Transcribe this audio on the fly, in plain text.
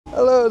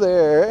Hello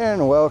there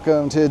and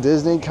welcome to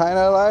Disney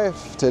Kinda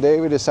Life.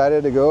 Today we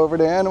decided to go over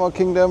to Animal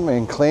Kingdom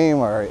and claim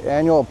our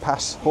annual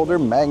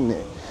Passholder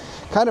Magnet.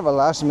 Kind of a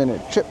last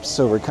minute trip,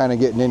 so we're kind of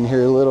getting in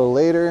here a little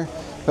later.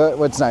 But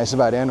what's nice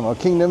about Animal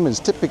Kingdom is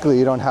typically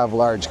you don't have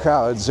large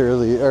crowds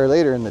early or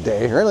later in the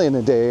day. Early in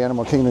the day,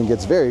 Animal Kingdom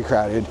gets very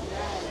crowded.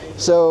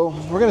 So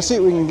we're gonna see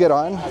what we can get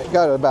on. We've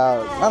got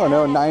about, I don't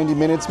know, 90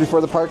 minutes before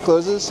the park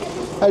closes.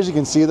 As you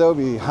can see though,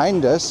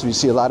 behind us, we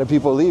see a lot of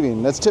people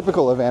leaving. That's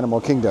typical of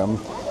Animal Kingdom,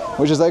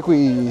 which is like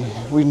we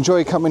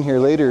enjoy coming here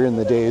later in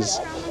the days.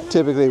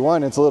 Typically,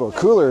 one, it's a little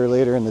cooler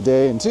later in the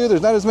day, and two,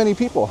 there's not as many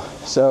people.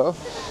 So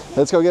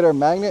let's go get our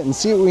magnet and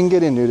see what we can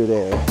get into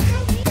today.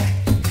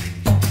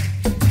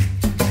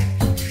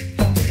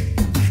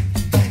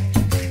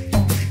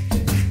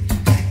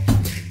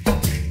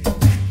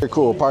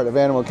 Cool part of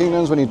Animal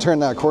Kingdom is when you turn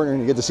that corner and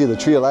you get to see the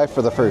Tree of Life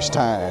for the first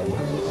time.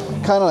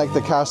 Kind of like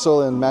the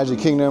castle in Magic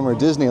Kingdom or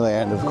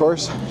Disneyland, of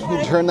course.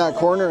 You turn that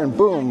corner and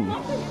boom,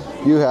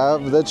 you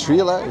have the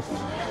Tree of Life,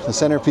 the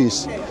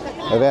centerpiece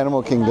of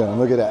Animal Kingdom.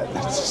 Look at that.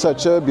 It's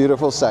such a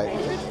beautiful sight.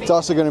 It's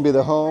also going to be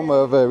the home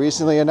of a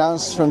recently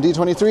announced from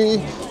D23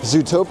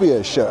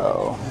 Zootopia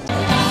show.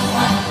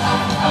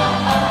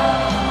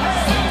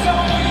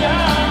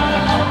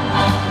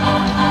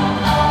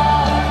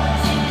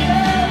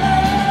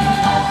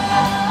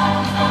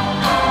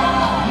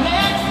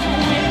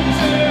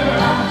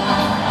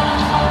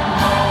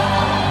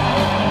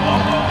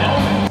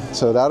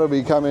 So that'll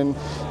be coming,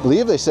 I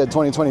believe they said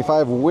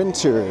 2025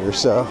 winter,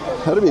 so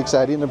that'll be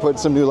exciting to put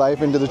some new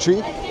life into the tree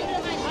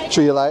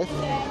of life.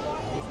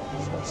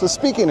 So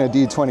speaking of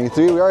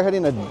D23, we are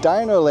heading to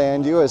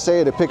Dinoland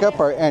USA to pick up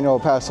our annual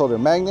Passholder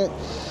Magnet,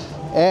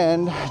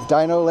 and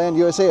Dinoland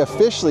USA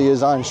officially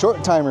is on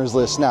short timers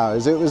list now,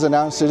 as it was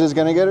announced it is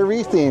going to get a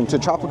retheme to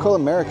Tropical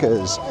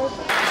Americas.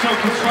 So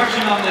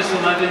construction on this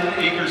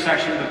 11-acre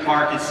section of the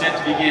park is set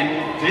to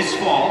begin this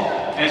fall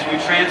as we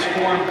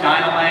transform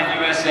Dinoland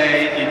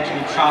USA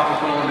into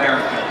Tropical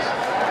Americas.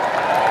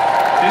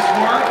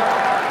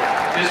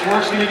 This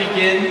work's going to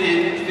begin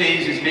in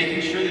phases,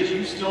 making sure that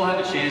you still have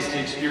a chance to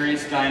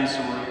experience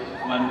dinosaur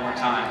one more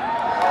time.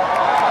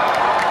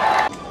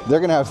 They're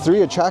going to have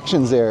 3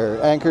 attractions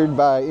there, anchored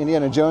by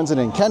Indiana Jones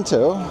and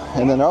Encanto,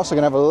 and then they're also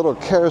going to have a little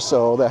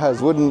carousel that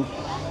has wooden,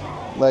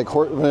 like,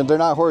 they're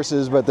not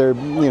horses, but they're,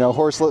 you know,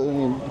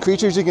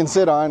 creatures you can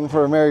sit on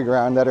for a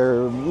merry-go-round that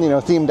are, you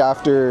know, themed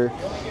after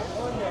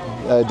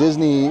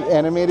Disney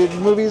animated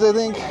movies, I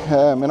think,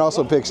 and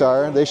also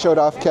Pixar. They showed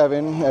off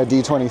Kevin at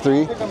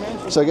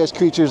D23, so I guess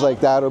creatures like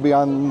that will be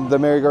on the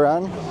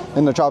merry-go-round.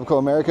 In the Tropical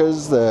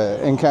Americas, the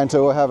Encanto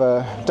will have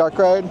a dark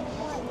ride,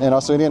 and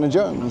also Indiana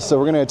Jones. So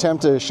we're going to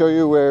attempt to show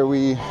you where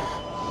we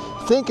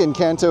think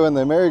Encanto and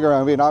the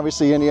merry-go-round will be, and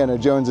obviously Indiana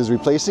Jones is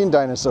replacing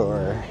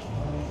Dinosaur.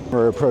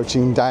 We're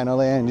approaching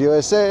Dinoland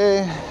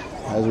USA.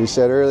 As we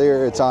said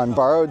earlier, it's on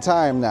borrowed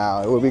time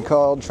now. It will be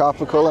called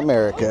Tropical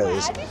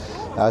Americas.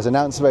 As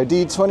announced by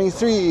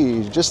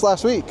D23 just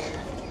last week.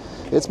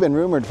 It's been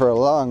rumored for a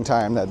long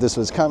time that this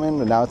was coming,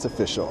 but now it's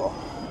official.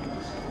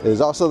 It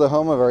is also the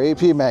home of our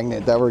AP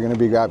magnet that we're going to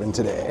be grabbing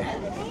today.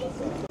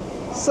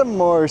 Some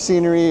more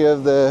scenery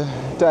of the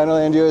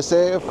Dinoland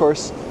USA. Of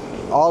course,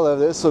 all of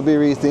this will be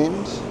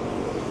rethemed.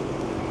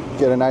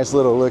 Get a nice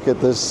little look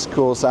at this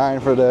cool sign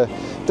for the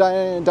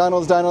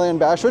Donald's Dinoland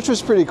Bash, which was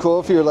pretty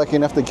cool if you were lucky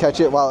enough to catch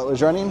it while it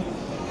was running.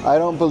 I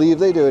don't believe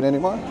they do it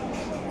anymore.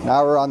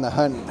 Now we're on the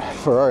hunt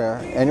for our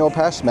annual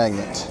pass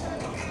magnet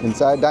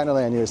inside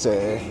Dinoland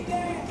USA.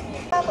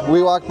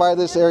 We walked by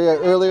this area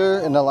earlier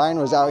and the line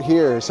was out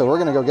here, so we're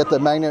gonna go get the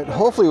magnet,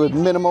 hopefully with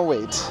minimal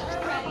weight.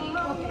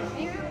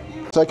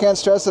 So I can't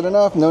stress it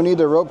enough, no need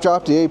to rope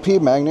drop the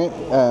AP magnet.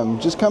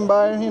 Just come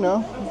by, you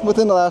know,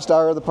 within the last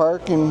hour of the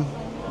park, and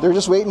they're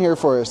just waiting here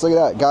for us. Look at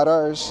that, got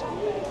ours.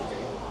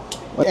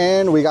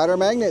 And we got our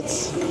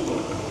magnets.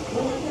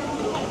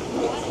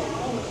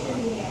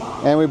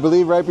 And we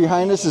believe right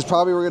behind us is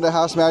probably where the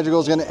House Magical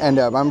is going to end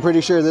up. I'm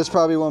pretty sure this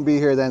probably won't be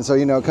here then, so,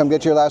 you know, come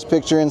get your last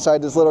picture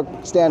inside this little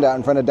standout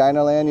in front of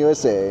Dinoland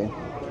USA.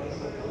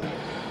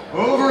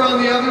 Over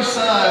on the other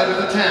side of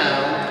the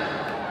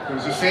town,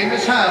 there's a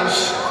famous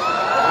house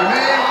you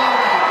may all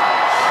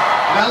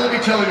recognize. Now let me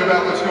tell you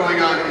about what's going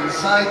on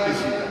inside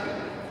this event.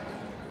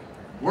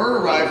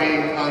 We're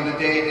arriving on the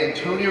day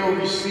Antonio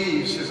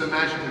receives his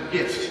imaginary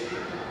gift,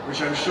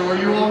 which I'm sure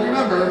you all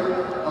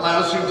remember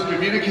allows him to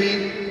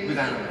communicate with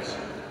animals.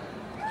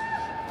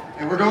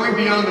 And we're going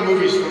beyond the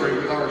movie story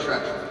with our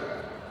attraction.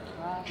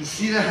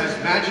 Casita has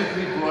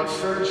magically brought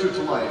furniture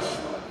to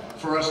life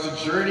for us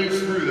to journey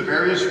through the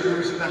various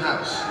rooms in the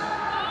house,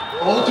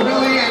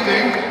 ultimately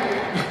ending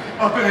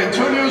up in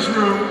Antonio's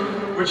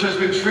room, which has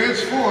been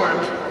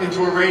transformed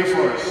into a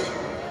rainforest.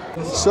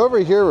 So over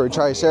here where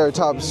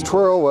Triceratops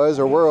Twirl was,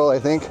 or Whirl, I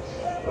think,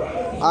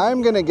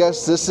 I'm gonna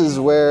guess this is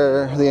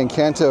where the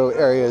Encanto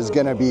area is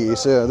gonna be.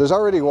 So there's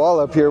already a wall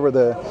up here where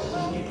the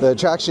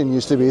attraction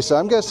used to be. So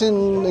I'm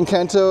guessing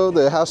Encanto,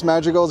 the House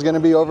Magical, is gonna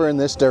be over in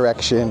this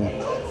direction.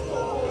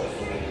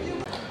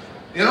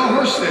 In a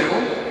horse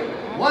stable,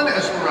 one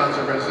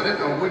Esperanza resident,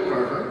 a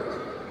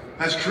woodcarver,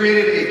 has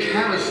created a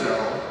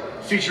carousel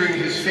featuring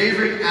his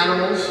favorite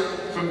animals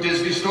from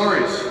Disney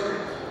stories.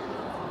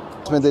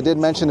 They did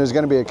mention there's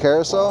going to be a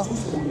carousel.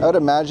 I would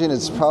imagine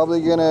it's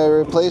probably going to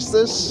replace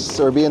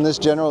this or be in this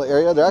general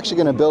area. They're actually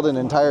going to build an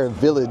entire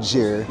village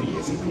here.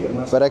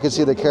 But I could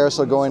see the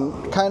carousel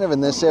going kind of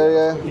in this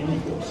area,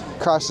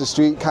 across the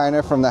street kind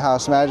of from the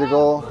House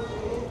Magical.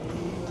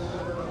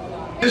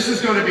 This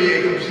is going to be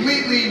a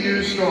completely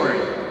new story,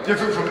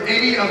 different from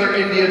any other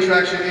Indy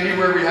attraction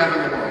anywhere we have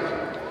in the world.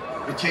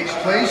 It takes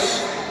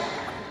place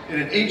in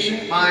an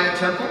ancient Maya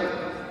temple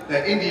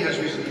that Indy has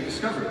recently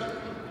discovered.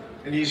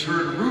 And he's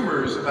heard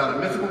rumors about a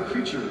mythical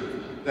creature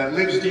that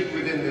lives deep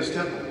within this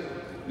temple.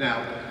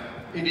 Now,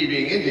 Indy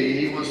being Indy,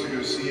 he wants to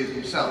go see it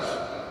himself.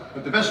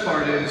 But the best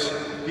part is,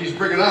 he's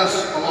bringing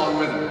us along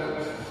with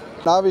him.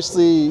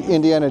 Obviously,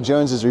 Indiana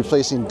Jones is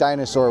replacing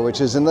Dinosaur, which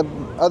is in the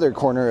other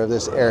corner of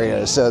this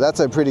area. So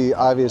that's a pretty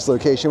obvious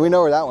location. We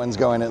know where that one's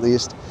going at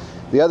least.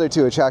 The other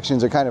two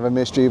attractions are kind of a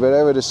mystery, but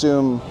I would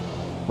assume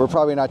we're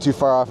probably not too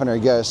far off in our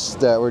guess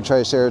that where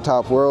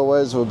Triceratop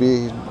World will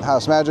be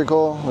House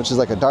Magical, which is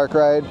like a dark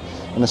ride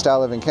in the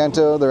style of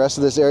Encanto. The rest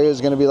of this area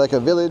is going to be like a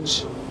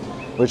village,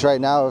 which right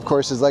now, of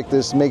course, is like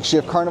this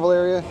makeshift carnival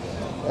area.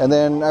 And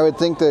then I would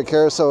think the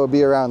carousel will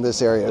be around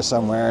this area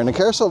somewhere. And the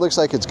carousel looks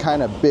like it's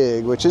kind of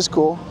big, which is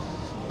cool,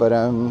 but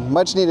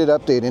much needed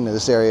update into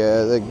this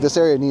area. Like, this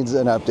area needs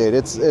an update.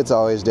 It's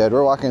always dead.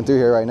 We're walking through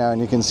here right now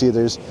and you can see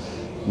there's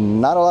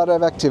not a lot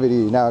of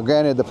activity. Now,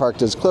 granted, the park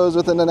does close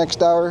within the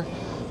next hour,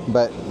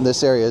 but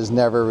this area is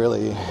never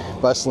really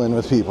bustling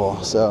with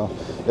people, so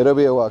it'll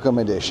be a welcome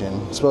addition.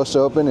 It's supposed to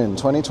open in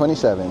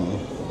 2027.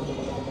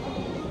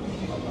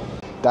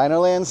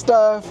 Dinoland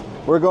stuff.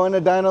 We're going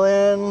to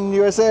Dinoland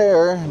USA,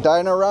 or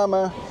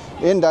Dinorama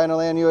in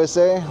Dinoland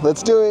USA.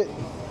 Let's do it.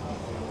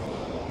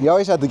 You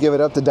always have to give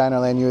it up to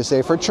Dinoland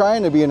USA for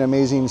trying to be an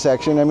amazing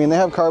section. I mean, they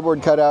have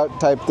cardboard cutout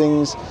type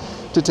things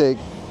to take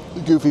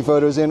goofy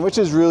photos in, which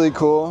is really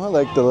cool. I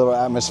like the little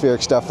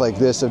atmospheric stuff like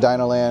this of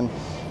Dinoland.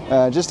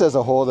 Just as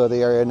a whole, though,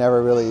 the area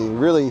never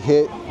really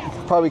hit.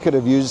 Probably could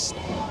have used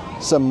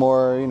some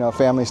more,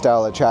 family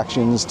style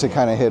attractions to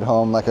kind of hit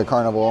home like a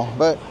carnival.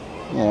 But,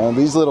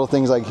 these little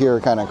things like here are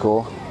kind of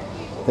cool.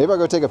 Maybe I'll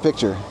go take a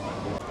picture.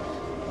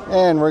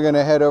 And we're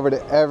gonna head over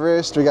to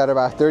Everest. We got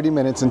about 30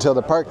 minutes until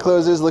the park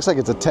closes. Looks like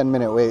it's a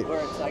 10-minute wait.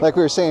 Like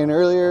we were saying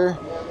earlier,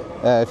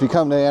 if you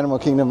come to Animal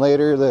Kingdom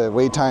later, the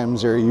wait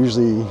times are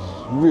usually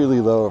really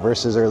low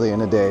versus early in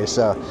the day.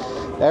 So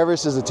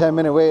Everest is a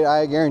 10-minute wait.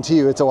 I guarantee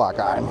you it's a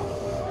walk-on.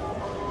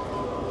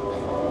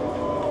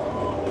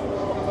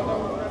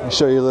 I'll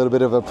show you a little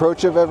bit of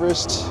approach of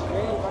Everest.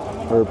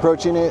 We're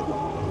approaching it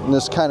in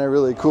this kind of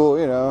really cool,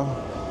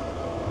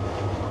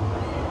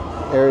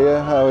 area.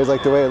 I always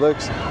like the way it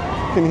looks.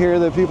 You can hear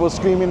the people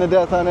screaming to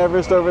death on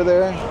Everest over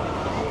there.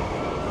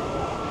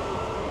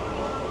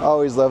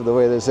 Always love the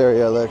way this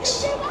area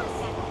looks.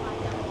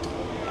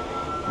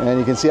 And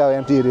you can see how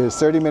empty it is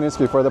 30 minutes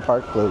before the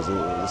park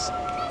closes.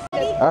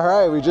 All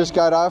right, we just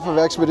got off of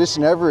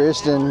Expedition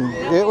Everest and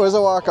it was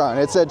a walk-on.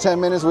 It said 10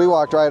 minutes, we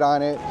walked right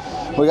on it.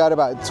 We got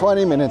about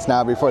 20 minutes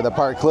now before the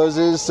park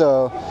closes,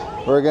 so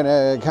we're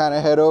gonna kind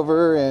of head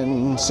over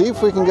and see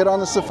if we can get on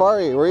the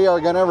safari. We are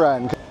gonna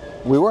run.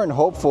 We weren't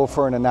hopeful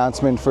for an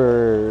announcement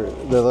for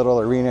the little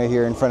arena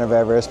here in front of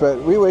Everest,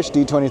 but we wish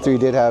D23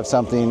 did have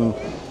something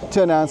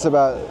to announce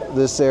about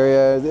this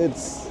area.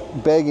 It's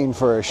begging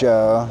for a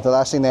show. The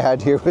last thing they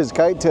had here was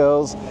Kite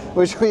Tales,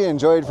 which we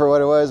enjoyed for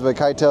what it was, but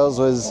Kite Tales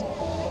was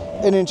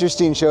an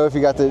interesting show if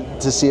you got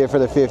to see it for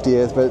the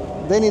 50th,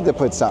 but they need to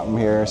put something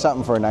here,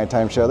 something for a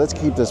nighttime show. Let's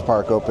keep this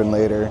park open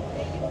later.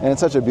 And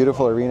it's such a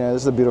beautiful arena.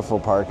 This is a beautiful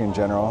park in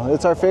general.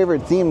 It's our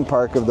favorite themed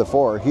park of the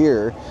 4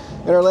 here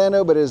in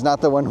Orlando, but it is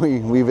not the one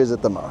we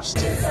visit the most.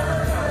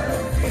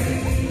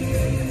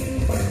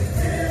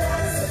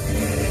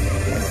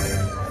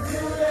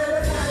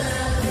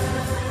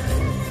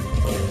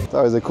 It's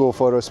always a cool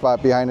photo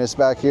spot behind us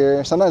back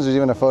here. Sometimes there's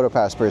even a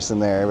PhotoPass person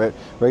there, but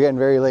we're getting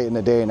very late in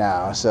the day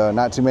now, so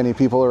not too many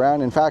people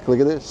around. In fact, look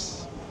at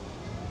this.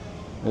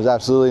 There's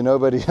absolutely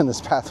nobody in this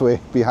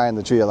pathway behind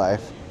the Tree of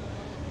Life.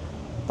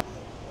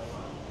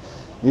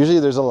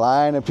 Usually there's a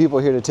line of people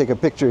here to take a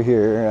picture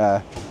here.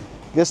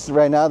 I guess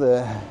right now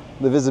the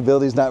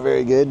visibility is not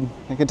very good.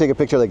 I can take a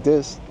picture like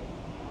this,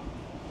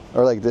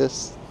 or like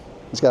this.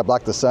 Just gotta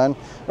block the sun,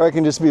 or I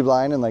can just be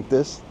blind and like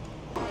this.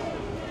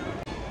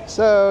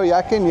 So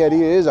Yak and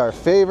Yeti is our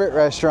favorite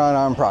restaurant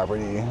on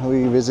property.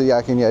 We visit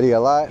Yak and Yeti a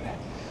lot.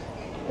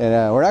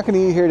 And we're not going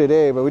to eat here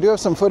today, but we do have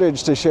some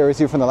footage to share with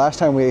you from the last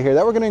time we ate here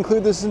that we're going to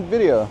include this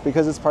video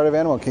because it's part of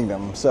Animal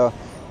Kingdom. So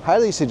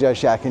highly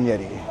suggest Yak and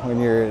Yeti when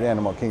you're at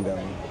Animal Kingdom.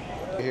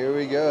 Here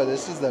we go.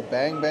 This is the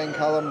Bang Bang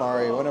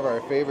Calamari, one of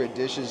our favorite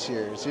dishes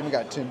here. It's even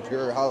got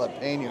tempura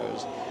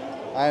jalapenos.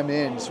 I'm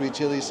in. Sweet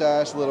chili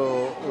sauce,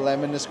 little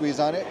lemon to squeeze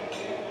on it.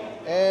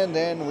 And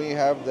then we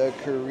have the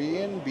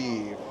Korean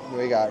beef.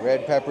 We got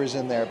red peppers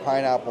in there,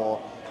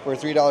 pineapple. For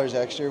 $3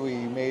 extra, we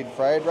made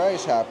fried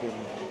rice happen.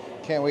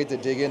 Can't wait to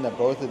dig into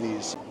both of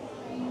these.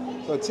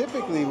 So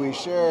typically we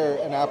share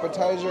an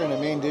appetizer and a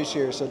main dish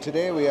here. So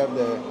today we have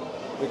the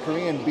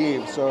Korean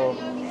beef. So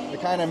I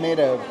kind of made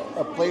a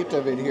plate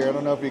of it here. I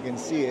don't know if you can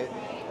see it.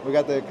 We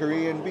got the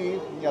Korean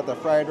beef, we got the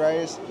fried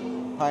rice,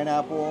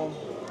 pineapple,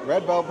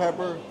 red bell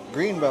pepper,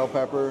 green bell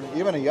pepper,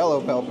 even a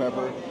yellow bell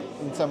pepper,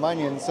 and some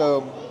onions.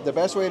 So the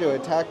best way to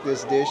attack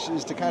this dish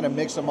is to kind of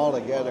mix them all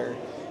together.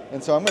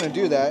 And so I'm going to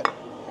do that.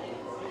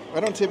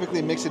 I don't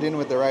typically mix it in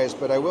with the rice,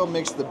 but I will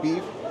mix the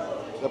beef,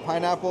 the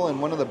pineapple,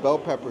 and one of the bell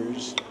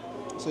peppers.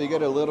 So you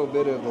get a little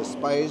bit of the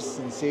spice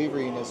and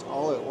savoriness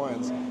all at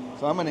once.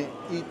 So I'm going to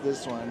eat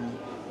this one.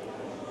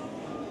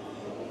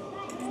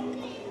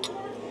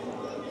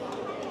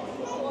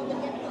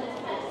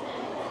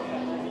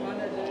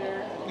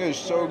 It is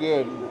so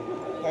good.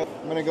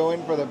 I'm going to go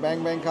in for the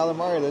bang bang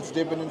calamari. Let's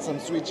dip it in some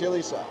sweet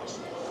chili sauce.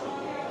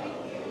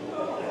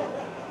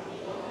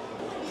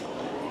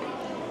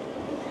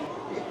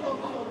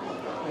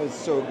 It's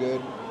so good.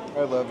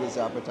 I love this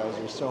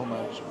appetizer so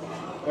much.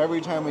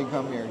 Every time we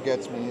come here, it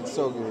gets me. It's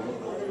so good.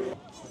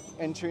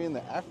 Entering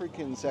the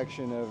African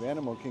section of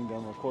Animal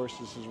Kingdom, of course,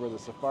 this is where the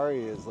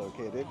safari is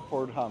located,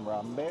 Port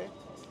Hamrambe.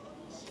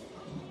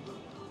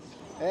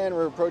 And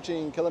we're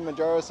approaching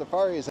Kilimanjaro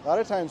safaris. A lot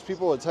of times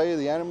people will tell you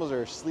the animals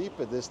are asleep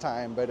at this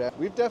time, but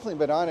we've definitely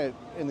been on it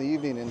in the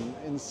evening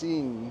and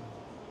seen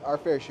our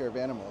fair share of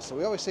animals. So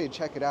we always say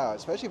check it out,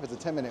 especially if it's a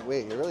 10-minute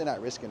wait. You're really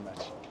not risking much.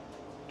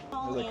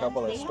 There's a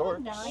couple of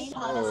storks. There's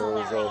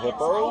a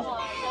hippo.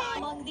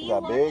 There's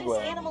a big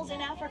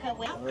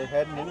one. We're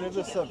heading into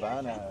the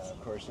savannah,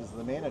 of course, is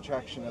the main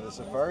attraction of the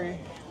safari.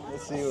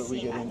 Let's see what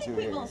we get into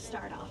here. We'll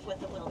start off with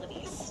the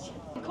wildebeest.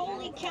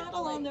 Coley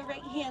cattle on the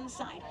right-hand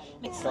side.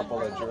 A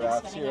couple of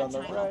giraffes here on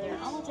the right.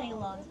 All day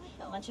long,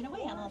 munching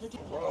away on all the.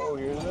 Whoa,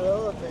 here's an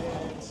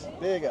elephant.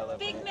 Big elephant.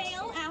 Big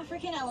male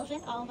African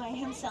elephant all by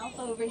himself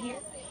over here.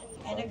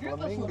 And a group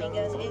Flamingos. of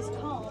flamingos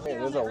is called. Hey,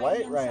 there's a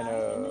white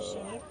rhino.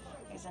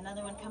 There's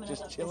another one coming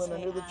Just up chilling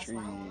under the tree.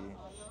 Well.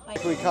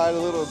 We caught a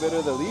little bit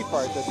of the leaf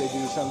art that they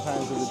do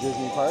sometimes at the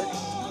Disney parks.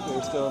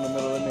 They're still in the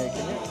middle of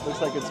making it.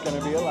 Looks like it's going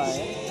to be a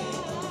lion.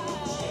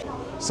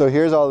 So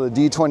here's all the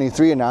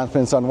D23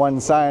 announcements on one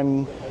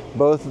sign.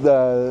 Both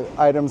the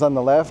items on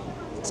the left,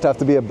 Tough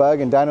to Be a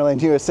Bug and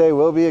Dinoland USA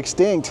will be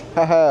extinct.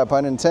 Haha,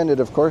 pun intended,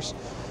 of course.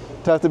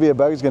 Tough to Be a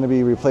Bug is going to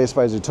be replaced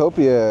by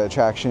Zootopia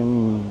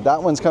attraction.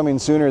 That one's coming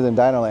sooner than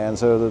Dinoland.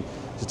 So the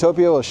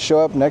Zootopia will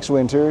show up next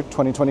winter,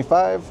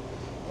 2025.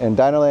 And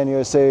Dinoland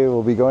USA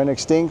will be going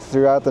extinct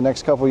throughout the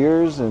next couple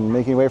years and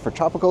making way for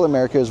Tropical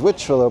Americas,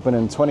 which will open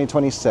in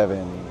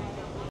 2027.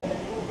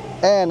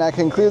 And that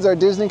concludes our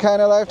Disney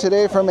Kind of Life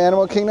today from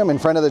Animal Kingdom in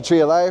front of the Tree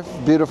of Life.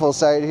 Beautiful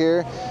sight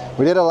here.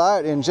 We did a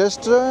lot in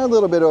just a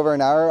little bit over an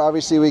hour.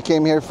 Obviously, we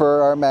came here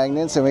for our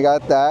magnets and we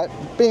got that.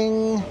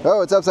 Bing!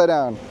 Oh, it's upside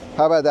down.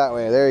 How about that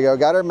way? There you go.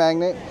 Got our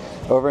magnet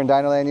over in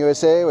Dinoland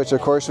USA, which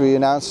of course we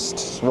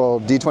announced, well,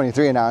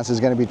 D23 announced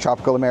is going to be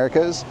Tropical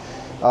Americas.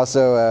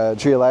 Also,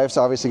 Tree of Life's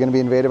obviously going to be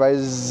invaded by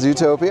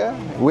Zootopia,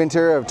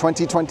 winter of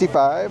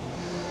 2025.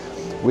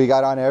 We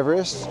got on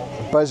Everest,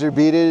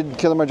 buzzer-beated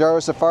Kilimanjaro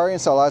Safari and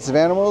saw lots of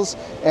animals.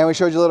 And we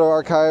showed you a little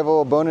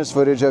archival bonus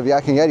footage of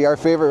Yak and Yeti, our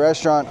favorite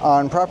restaurant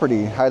on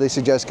property. Highly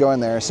suggest going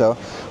there. So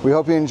we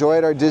hope you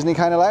enjoyed our Disney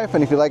Kind of Life.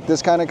 And if you like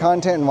this kind of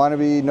content and want to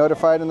be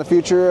notified in the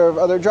future of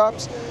other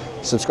drops,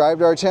 subscribe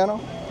to our channel,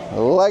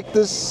 like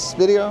this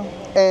video,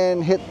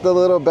 and hit the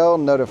little bell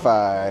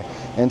notify.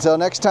 Until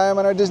next time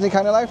on our Disney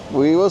Kind of Life,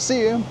 we will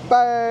see you.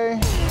 Bye!